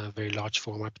unitized, very large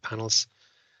format panels.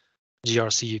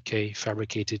 GRC UK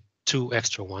fabricated 2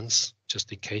 extra ones,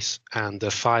 just in case, and the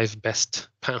 5 best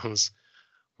panels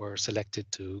were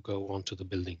selected to go onto the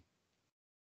building.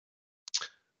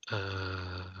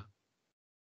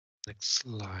 Next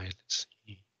slide, let's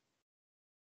see.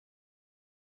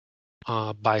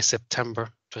 By September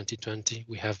 2020,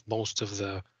 we have most of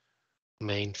the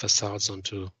main facades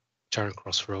onto Charing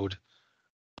Cross Road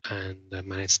and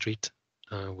Manet Street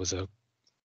with a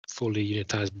fully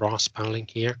unitized brass paneling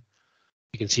here.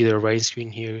 You can see the array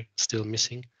screen here still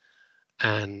missing,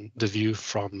 and the view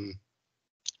from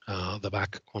the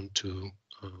back onto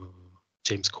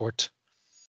James Court.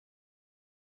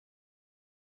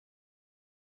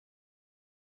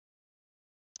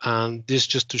 And this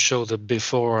just to show the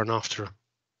before and after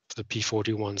the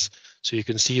P41s. So you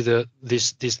can see in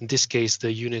this case,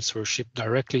 the units were shipped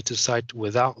directly to site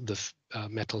without the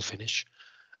metal finish.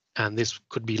 And this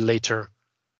could be later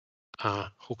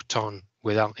hooked on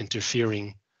without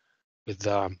interfering with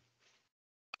the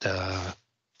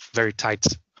very tight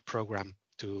program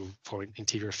for an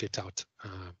interior fit out for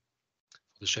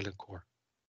the shell and core.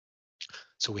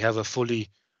 So we have a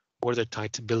fully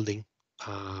watertight building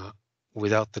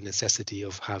without the necessity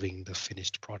of having the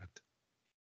finished product.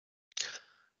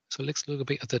 So let's look a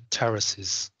bit at the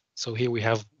terraces. So here we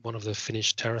have one of the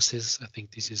finished terraces. I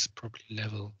think this is probably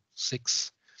level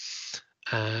 6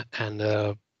 and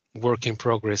a work in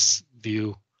progress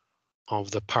view of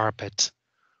the parapet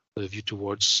with a view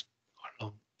towards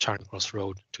along Charing Cross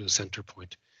Road to the center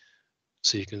point.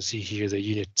 So you can see here the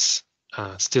units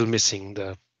still missing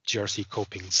the GRC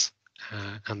copings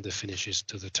and the finishes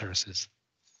to the terraces.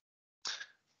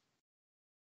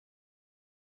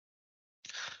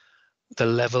 The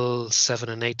level 7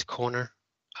 and 8 corner,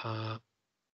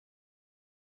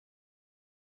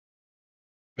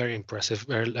 very impressive,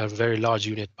 a very large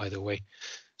unit, by the way.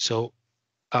 So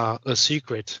a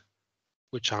secret,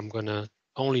 which I'm gonna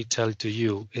only tell to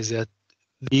you, is that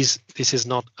this is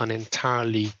not an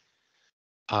entirely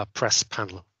press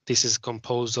panel. This is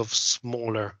composed of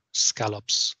smaller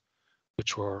scallops,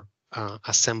 which were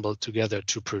assembled together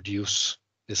to produce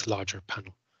this larger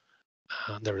panel.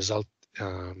 The result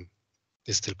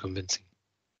is still convincing.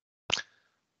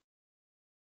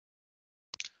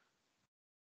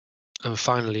 And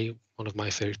finally, one of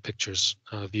my favorite pictures,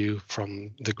 view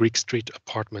from the Greek Street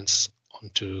apartments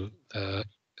onto the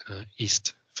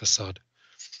east facade.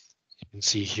 You can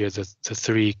see here the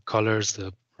 3 colors,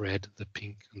 the red, the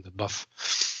pink, and the buff,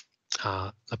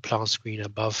 the plant screen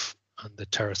above, and the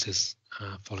terraces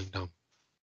falling down.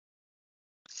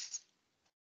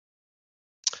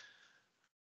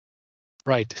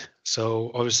 Right,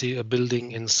 so obviously a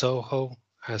building in Soho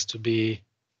has to be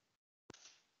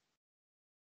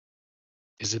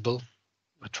visible,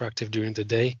 attractive during the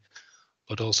day,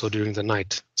 but also during the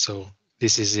night. So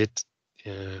this is it,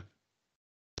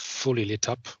 fully lit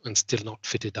up and still not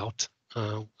fitted out,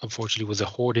 unfortunately with the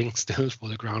hoarding still for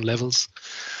the ground levels.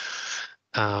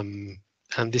 And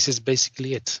this is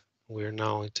basically it. We're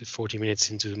now into 40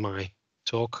 minutes into my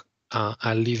talk.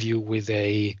 I'll leave you with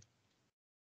a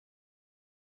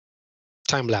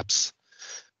time lapse.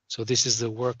 So this is the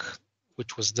work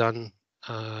which was done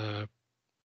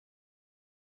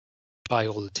by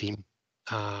all the team.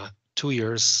 2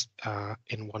 years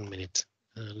in 1 minute.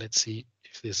 Let's see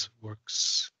if this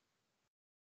works.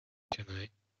 Can I?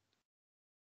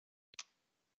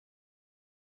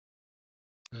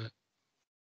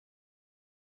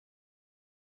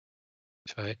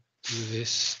 If I do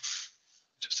this,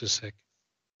 just a sec.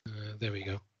 There we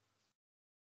go.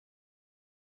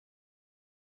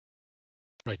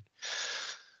 Right.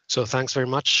 So thanks very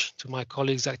much to my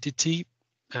colleagues at ITT,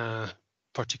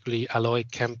 particularly Aloy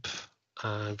Kemp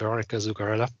and Veronica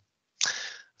Zugarella.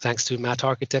 Thanks to Matt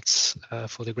Architects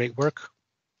for the great work.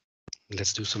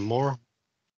 Let's do some more.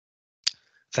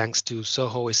 Thanks to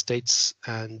Soho Estates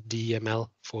and DML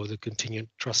for the continued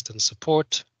trust and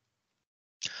support.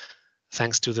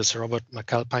 Thanks to the Sir Robert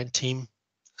McAlpine team.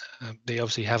 They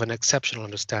obviously have an exceptional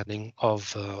understanding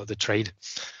of the trade,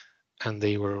 and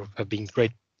they have been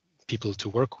great people to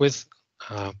work with.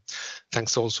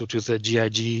 Thanks also to the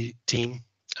GIG team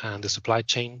and the supply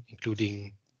chain,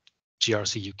 including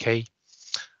GRC UK,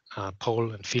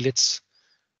 Paul and Felix,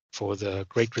 for the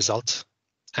great result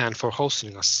and for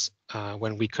hosting us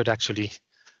when we could actually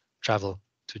travel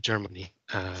to Germany,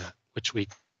 which we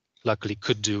luckily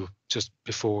could do just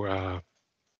before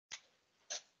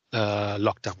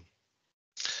lockdown.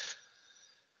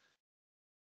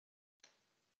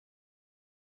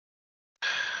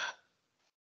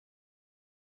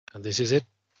 And this is it.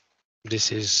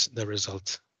 This is the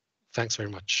result. Thanks very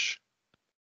much.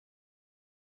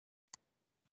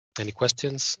 Any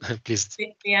questions? Please.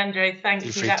 Leandro, thank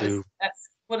you. That's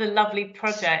what a lovely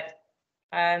project.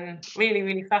 Really,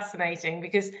 really fascinating,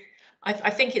 because I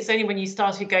think it's only when you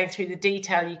started going through the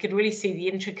detail you could really see the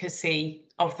intricacy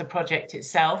of the project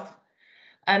itself.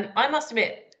 I must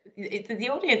admit, the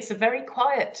audience are very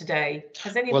quiet today.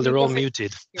 Has anybody? Well, they're all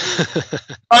muted.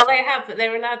 Well, they have, but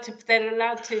they're allowed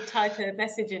to type a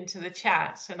message into the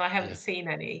chat, and I haven't seen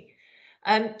any.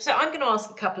 So I'm going to ask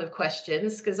a couple of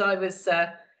questions because I was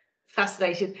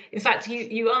fascinated. In fact,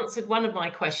 you answered one of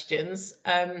my questions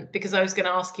because I was going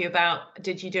to ask you about,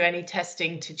 did you do any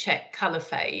testing to check color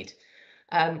fade?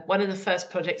 One of the first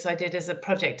projects I did as a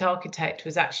project architect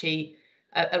was actually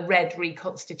a red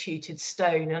reconstituted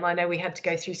stone, and I know we had to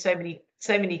go through so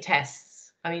many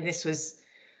tests. I mean, this was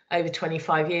over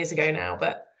 25 years ago now,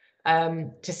 but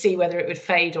to see whether it would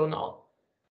fade or not.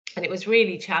 And it was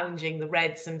really challenging. The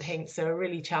reds and pinks are a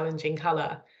really challenging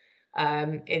color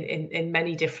in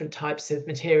many different types of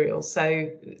materials. So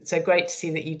great to see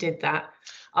that you did that.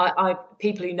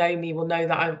 People who know me will know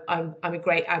that I'm a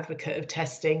great advocate of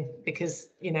testing, because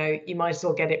you might as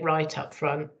well get it right up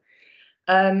front.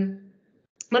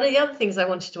 One of the other things I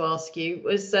wanted to ask you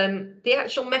was the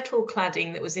actual metal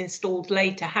cladding that was installed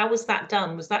later. How was that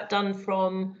done? Was that done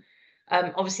from,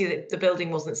 obviously the building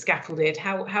wasn't scaffolded.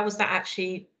 How was that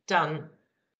actually done?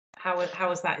 How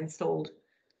was that installed?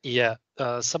 Yeah,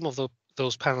 some of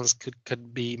those panels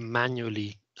could be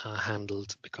manually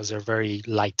handled because they're very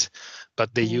light,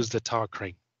 but they use the tower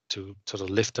crane to sort of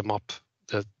lift them up.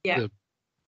 I'm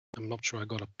not sure I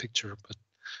got a picture, but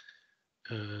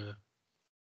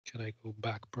can I go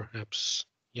back perhaps?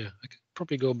 Yeah, I could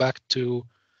probably go back to,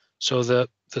 so the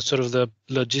sort of the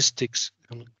logistics.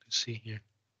 Let's see here.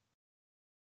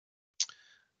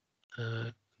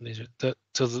 The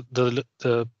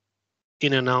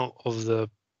in and out of the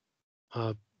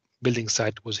building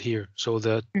site was here, so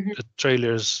the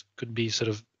trailers could be sort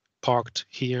of parked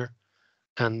here,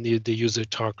 and they use the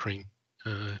tar crane.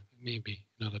 Maybe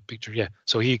another picture. Yeah,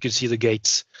 so here you can see the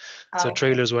gates. So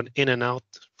trailers went in and out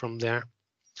from there,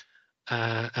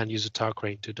 and use a tower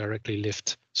crane to directly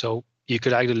lift. So you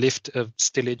could either lift a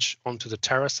stillage onto the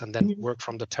terrace and then work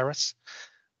from the terrace,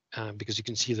 because you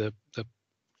can see you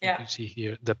can see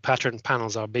here the pattern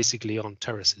panels are basically on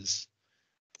terraces.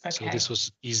 So this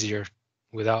was easier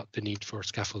without the need for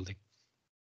scaffolding.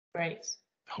 Great.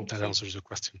 I hope that answers your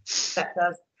question. That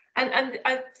does. And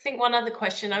I think one other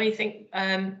question. I mean,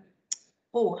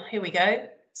 here we go.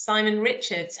 Simon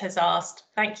Richards has asked.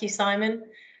 Thank you, Simon.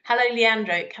 Hello,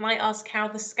 Leandro. Can I ask how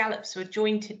the scallops were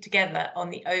jointed together on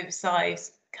the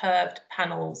oversized curved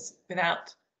panels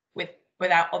without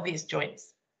obvious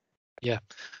joints? Yeah.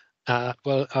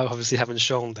 Well, I obviously haven't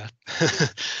shown that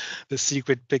the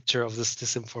secret picture of the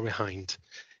system for behind.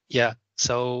 Yeah,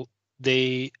 so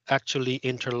they actually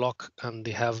interlock, and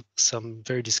they have some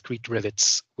very discrete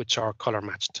rivets which are color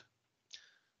matched.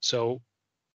 So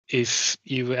if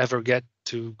you ever get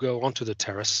to go onto the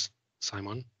terrace,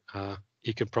 Simon,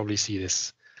 you can probably see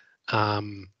this. I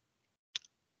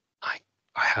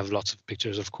have lots of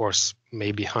pictures, of course,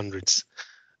 maybe hundreds.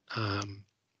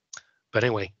 But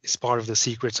anyway, it's part of the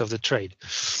secrets of the trade.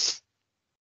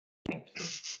 Thank you.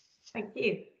 Thank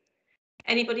you.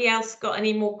 Anybody else got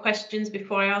any more questions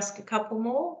before I ask a couple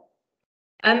more?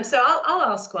 So I'll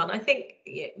ask one. I think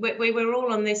we're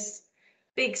all on this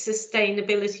big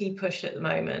sustainability push at the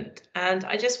moment, and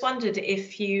I just wondered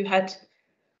if you had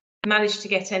managed to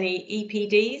get any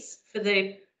EPDs for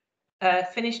the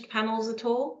finished panels at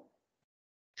all?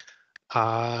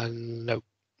 No.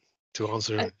 to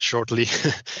answer shortly.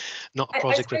 Not a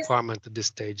project requirement at this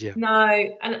stage, yeah.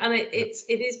 No, and it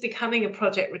is becoming a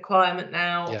project requirement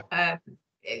now. Yeah.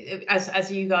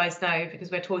 As you guys know,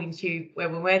 because we're talking to you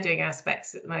when we're doing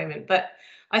aspects at the moment. But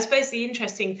I suppose the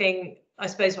interesting thing, I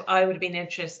suppose what I would have been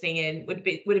interested in would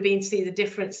have been to see the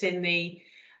difference in the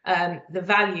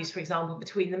values, for example,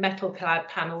 between the metal clad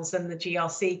panels and the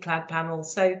GRC clad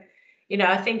panels. So, you know,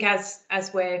 I think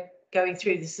as we're going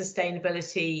through the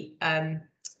sustainability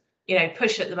you know,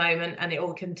 push at the moment, and it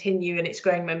will continue and it's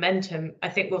growing momentum, I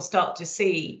think we'll start to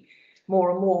see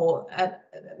more and more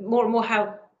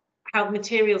how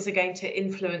materials are going to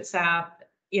influence our,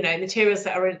 you know, materials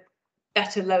that are a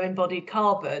better low embodied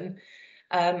carbon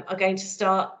are going to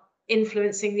start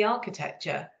influencing the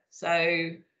architecture. So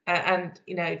and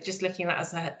you know, just looking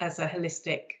at that as a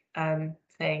holistic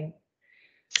thing.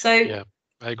 So yeah,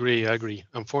 I agree.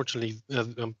 Unfortunately, as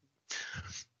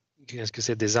you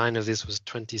said, design of this was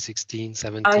 2016,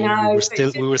 17. I know,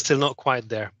 we were still not quite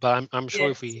there. But I'm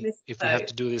sure yeah, if we have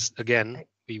to do this again,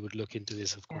 we would look into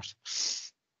this, of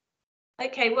course.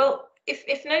 Okay, well,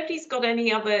 if nobody's got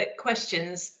any other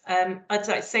questions, I'd like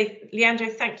to say, Leandro,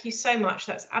 thank you so much.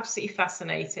 That's absolutely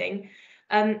fascinating.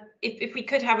 If we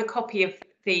could have a copy of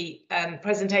the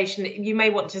presentation, you may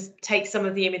want to take some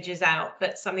of the images out,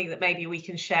 but something that maybe we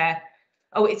can share.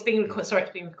 Oh, it's being recorded. Sorry,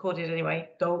 it's being recorded anyway.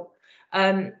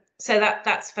 So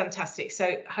that's fantastic.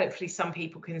 So hopefully some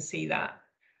people can see that.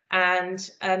 And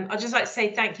I'd just like to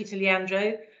say thank you to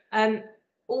Leandro.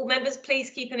 All members, please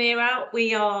keep an ear out.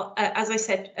 We are, as I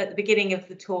said at the beginning of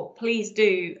the talk, please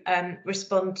do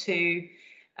respond to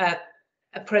a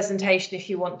presentation if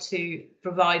you want to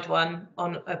provide one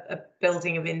on a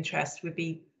building of interest. Would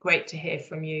be great to hear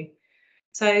from you.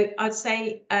 So I'd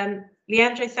say,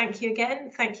 Leandro, thank you again.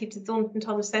 Thank you to Thornton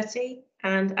Tomasetti,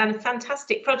 and a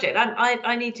fantastic project.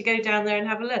 I need to go down there and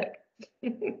have a look.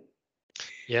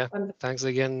 Yeah, thanks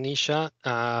again, Nisha.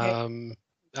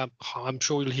 I'm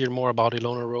sure we'll hear more about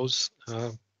Ilona Rose.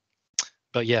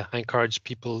 But yeah, I encourage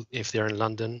people, if they're in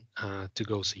London, to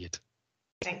go see it.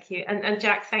 Thank you. And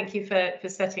Jack, thank you for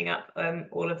setting up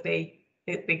all of the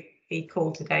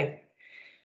call today.